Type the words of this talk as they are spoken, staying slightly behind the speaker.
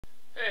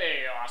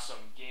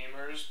awesome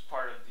gamers,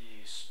 part of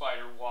the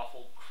Spider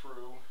Waffle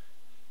crew.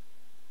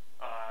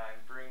 I'm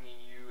bringing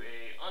you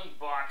a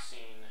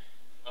unboxing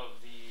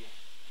of the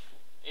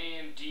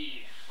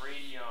AMD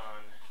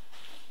Radeon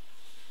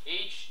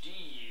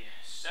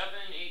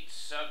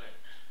HD7870.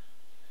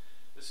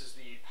 This is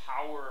the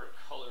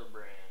PowerColor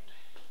brand.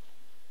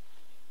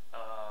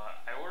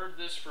 I ordered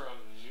this from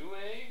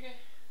Newegg.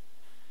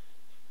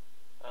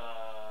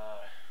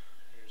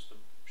 Here's the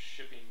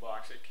shipping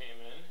box it came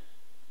in.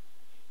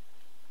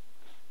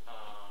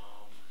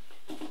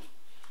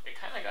 It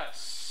kind of got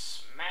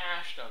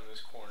smashed on this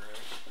corner,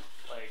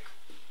 like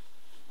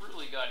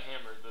really got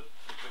hammered. The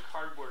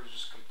cardboard is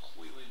just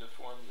completely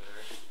deformed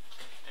there.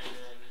 And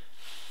then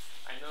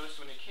I noticed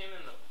when it came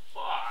in the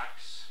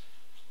box,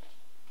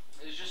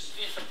 it was just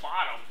at the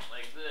bottom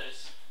like this.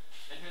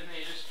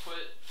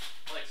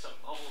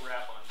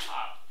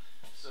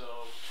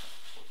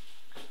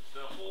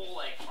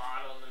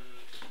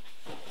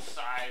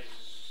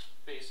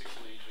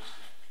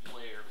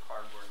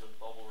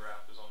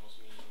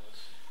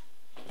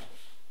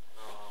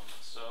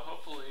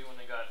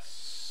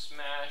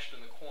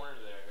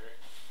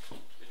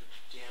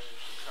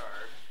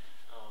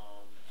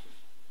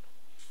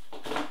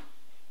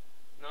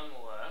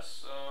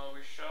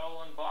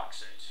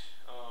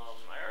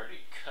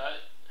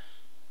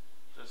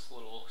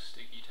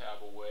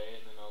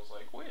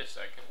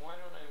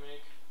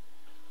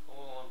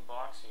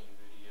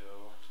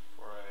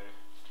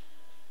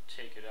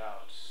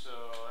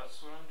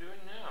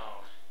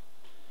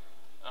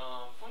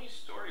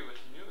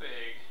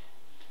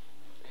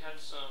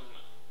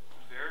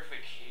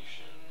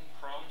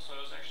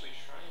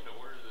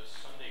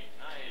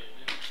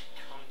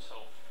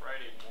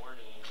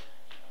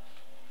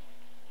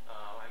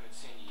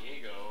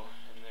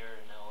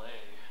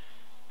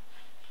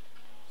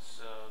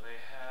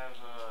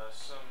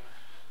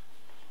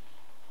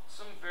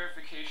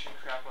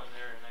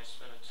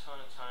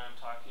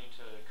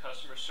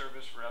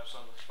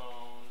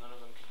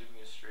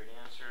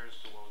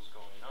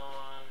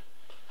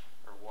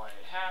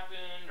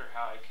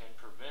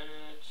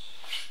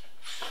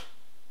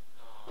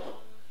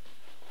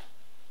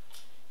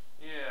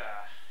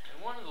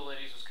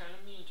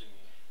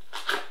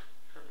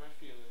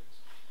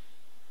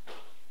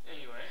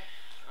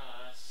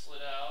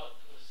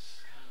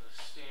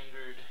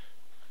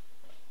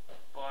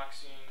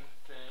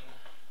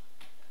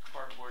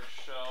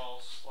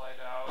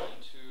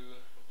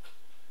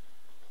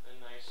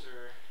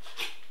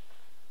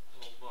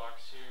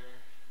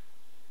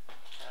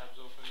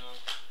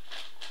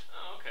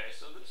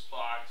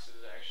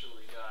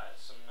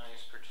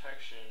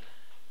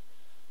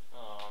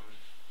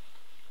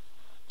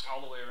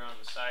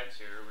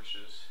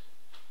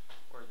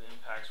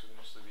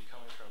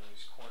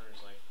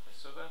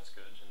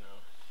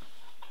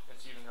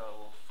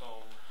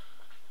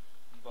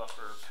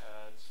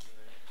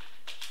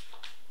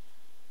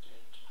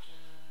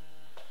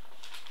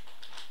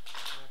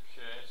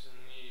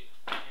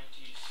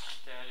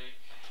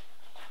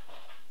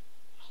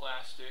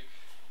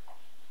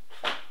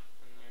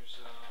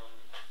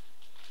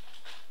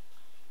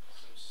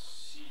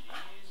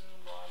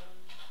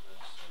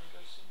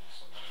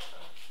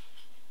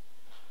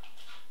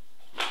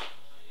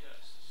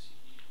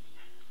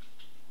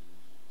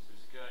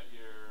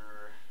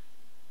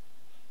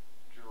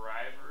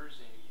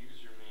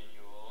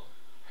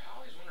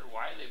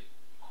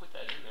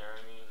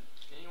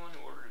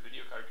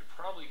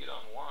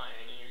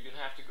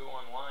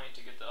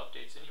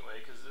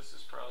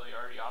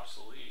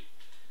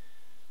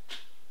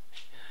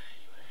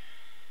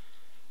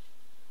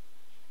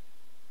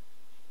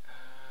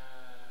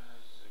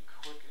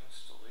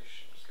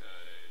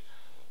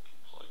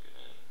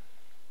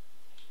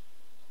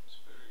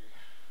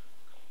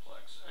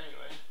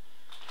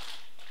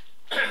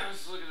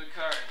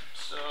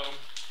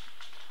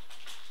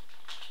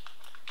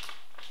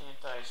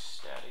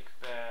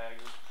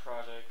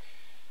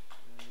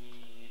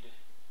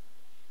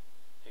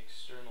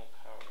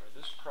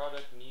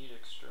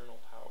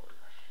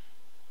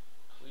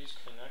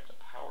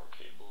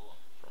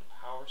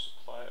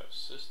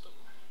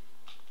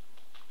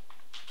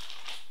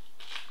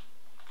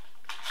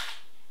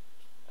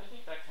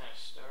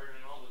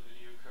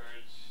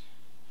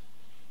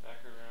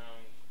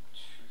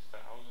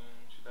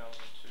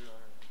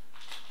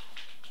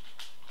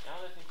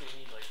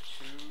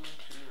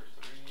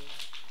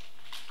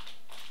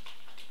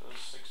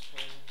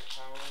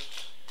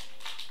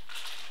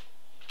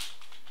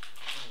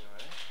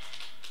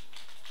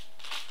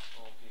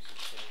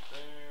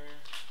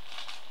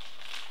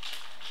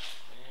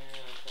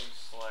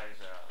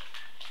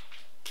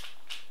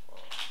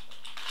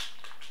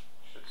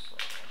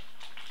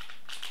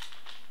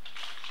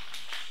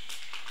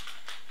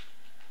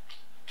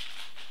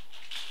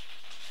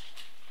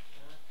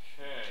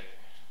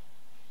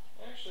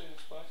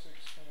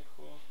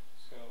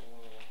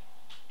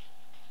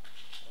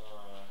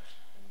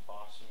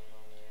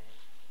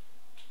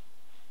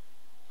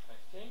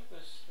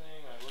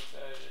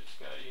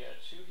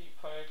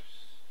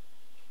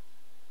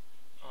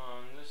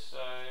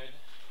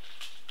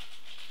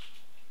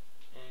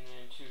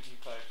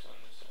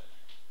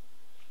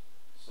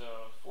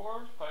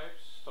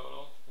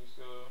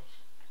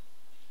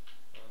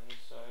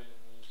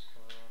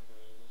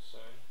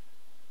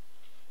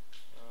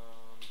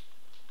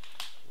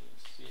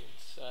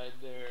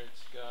 there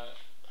it's got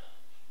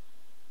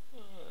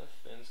the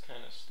fins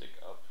kind of stick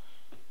up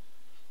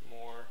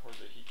more where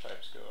the heat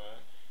pipes go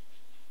at,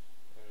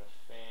 and the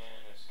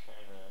fan is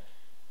kind of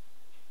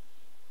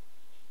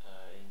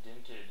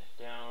indented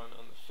down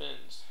on the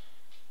fins.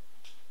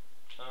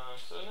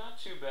 So not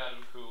too bad of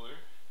a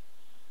cooler.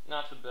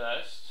 Not the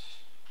best,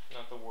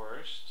 not the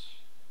worst.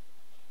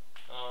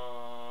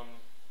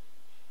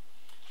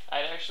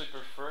 I'd actually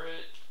prefer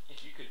it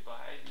if you could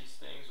buy these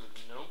things with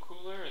no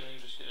cooler and then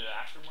just get an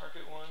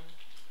aftermarket one.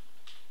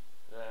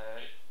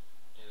 That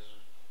is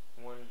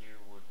one you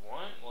would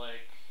want,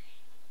 like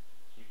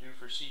you do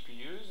for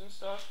CPUs and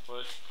stuff,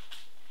 but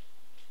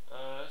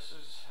this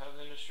is how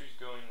the industry's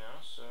going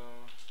now, so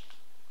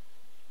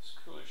this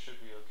cooler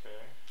should be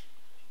okay.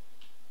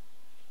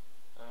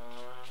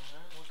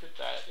 Look at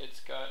that, it's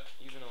got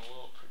even a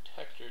little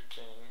protector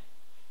thing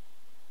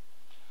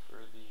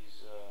for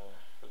these,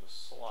 for the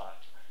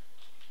slot.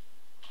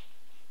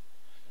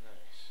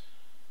 Nice.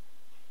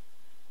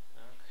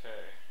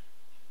 Okay.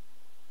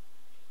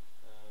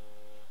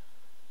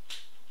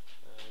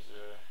 Those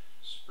are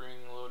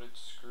spring-loaded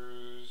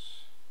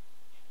screws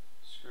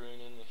screwing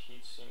in the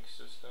heatsink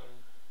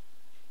system.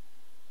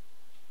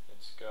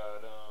 It's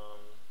got, I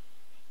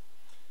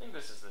think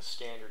this is the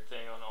standard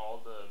thing on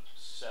all the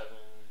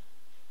 7870s.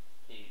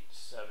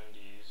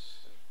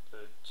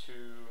 The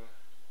two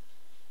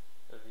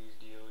of these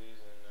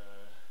dealies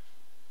and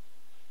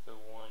the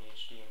one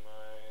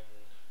HDMI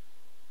and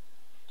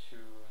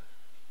two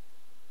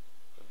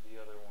of the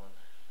other one.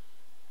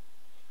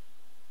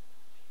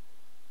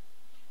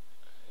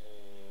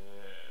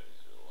 Yeah,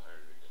 these are a little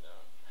harder to get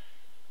out.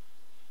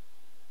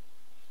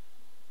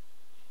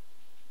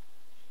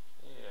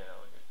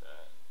 Yeah, look at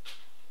that.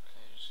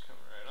 They just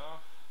come right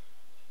off.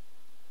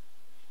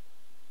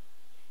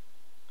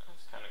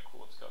 That's kind of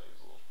cool. It's got these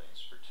little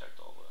things to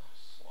protect all the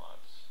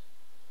slots.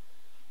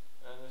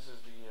 And this is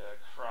the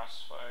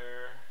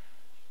Crossfire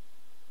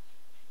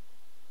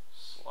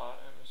slot,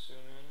 I'm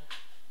assuming.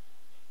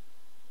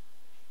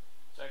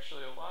 It's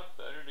actually a lot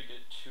better to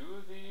get two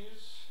of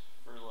these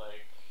for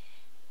like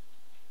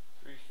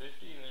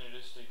 $350 than it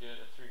is to get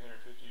a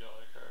 $350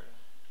 card.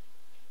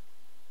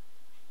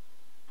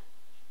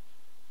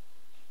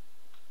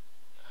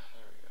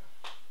 There we go.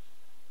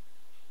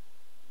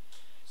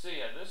 So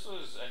yeah, this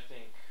was, I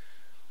think,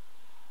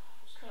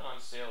 was kind of on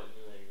sale at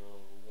Newegg,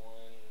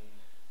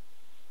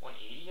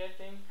 $180, I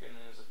think, and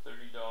then there's a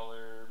 $30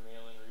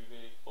 mail-in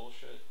rebate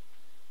bullshit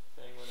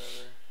thing,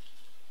 whatever.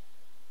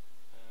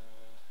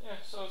 Yeah,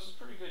 so it's a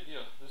pretty good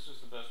deal. This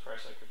was the best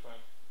price I could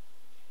find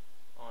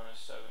on a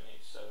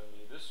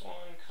 7870. This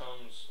one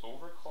comes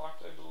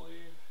overclocked, I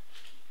believe.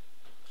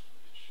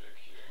 Let me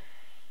check here.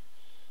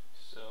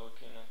 So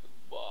looking at the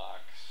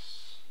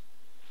box,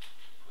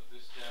 put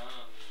this down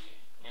on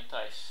the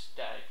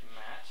anti-static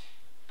mat.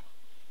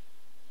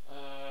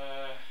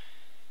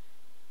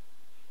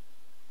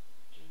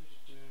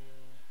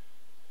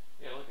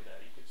 Yeah, look at that.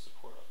 You could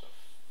support up to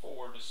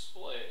 4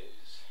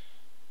 displays.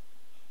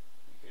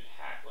 You could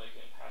hack like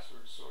in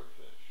Password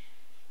Swordfish.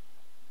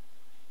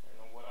 I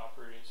don't know what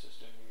operating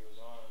system he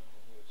was on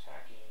when he was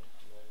hacking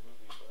in that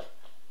movie, but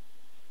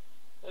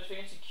that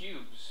fancy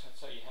cubes.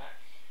 That's how you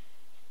hack.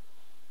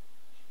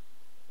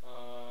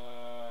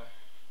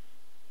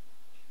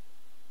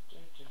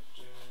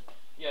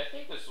 Yeah, I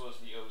think this was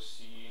the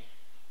OC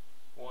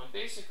one.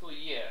 Basically,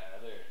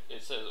 yeah, there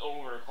it says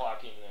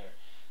overclocking there.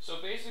 So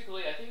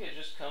basically, I think it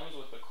just comes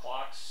with the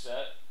clock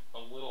set a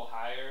little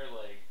higher,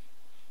 like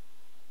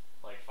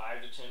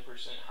 5 to 10%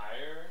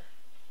 higher.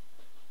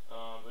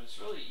 But it's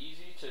really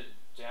easy to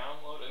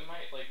download. It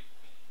might, like,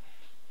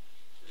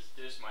 this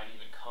disc might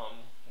even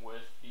come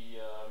with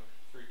the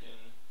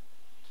freaking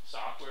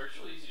software. It's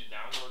really easy to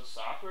download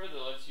software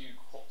that lets you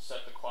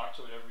set the clock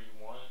to whatever you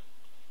want.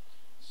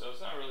 So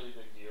it's not really a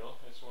big deal.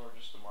 It's more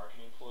just a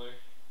marketing ploy.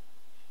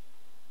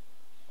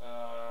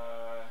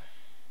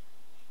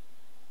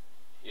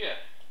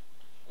 Yeah,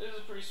 this is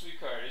a pretty sweet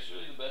card. It's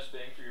really the best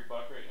bang for your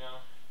buck right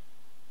now.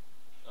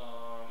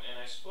 And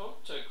I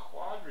spoke to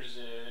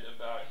Quadrazid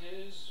about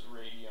his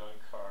Radeon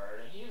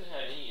card, and he hasn't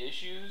had any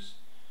issues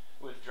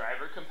with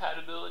driver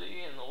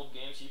compatibility in the old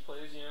games he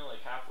plays, you know,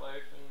 like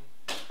Half-Life and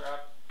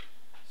crap.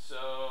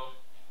 So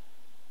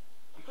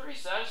I'm pretty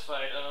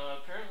satisfied.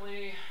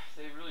 Apparently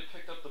they really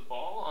picked up the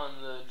ball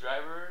on the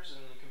drivers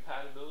and the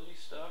compatibility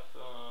stuff.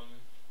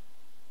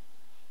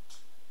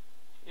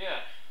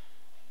 Yeah.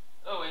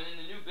 Oh, and then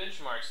the new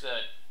benchmarks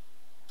that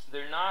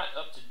they're not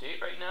up to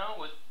date right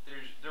now.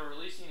 They're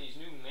releasing these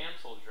new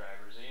Mantle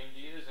drivers, AMD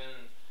is,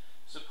 and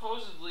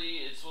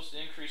supposedly it's supposed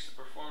to increase the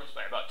performance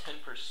by about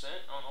 10%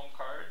 on all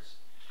cards.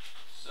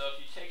 So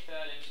if you take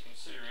that into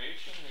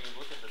consideration and you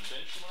look at the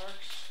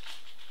benchmarks,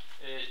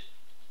 it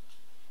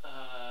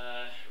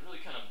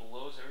really kind of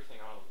blows everything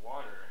out of the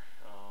water.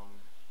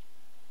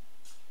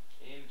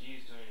 AMD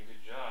is doing a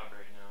good job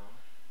right now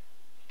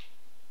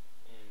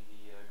in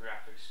the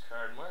graphics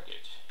card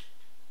market.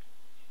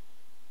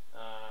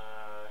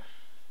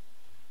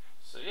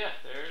 So yeah,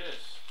 there it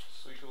is.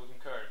 Sweet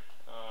looking card.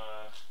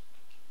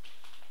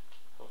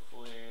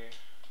 Hopefully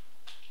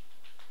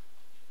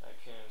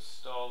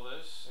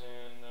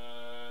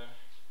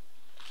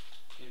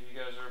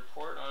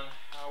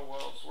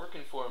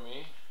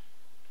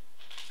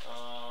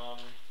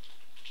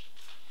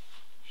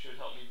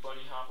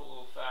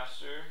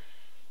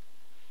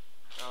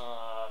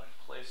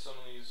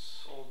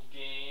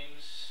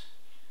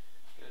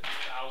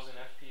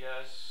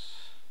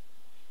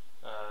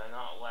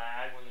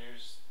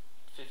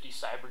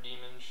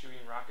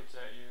shooting rockets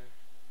at you,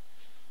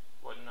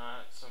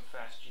 whatnot, some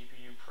fast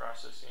GPU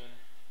processing.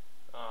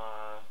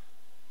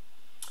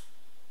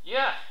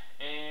 Yeah,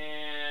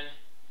 and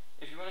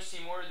if you want to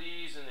see more of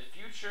these in the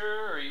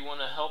future, or you want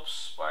to help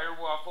Spider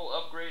Waffle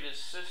upgrade his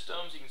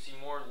systems, you can see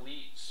more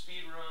elite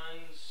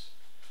speedruns.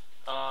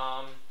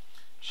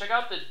 Check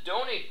out the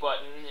donate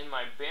button in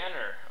my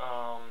banner.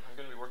 I'm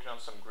going to be working on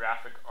some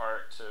graphic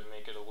art to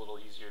make it a little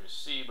easier to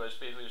see, but it's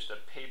basically just a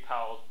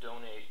PayPal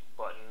donate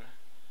button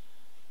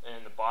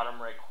in the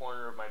bottom right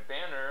corner of my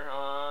banner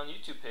on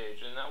YouTube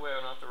page, and that way I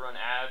don't have to run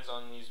ads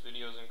on these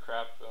videos and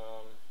crap.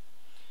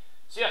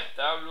 So yeah,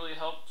 that would really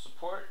help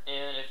support,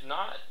 and if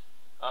not,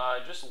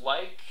 just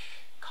like,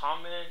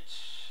 comment,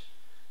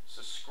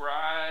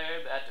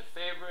 subscribe, add to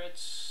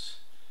favorites.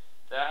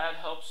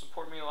 That helps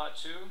support me a lot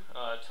too.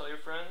 Tell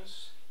your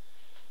friends,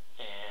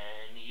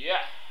 and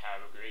yeah,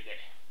 have a great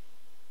day.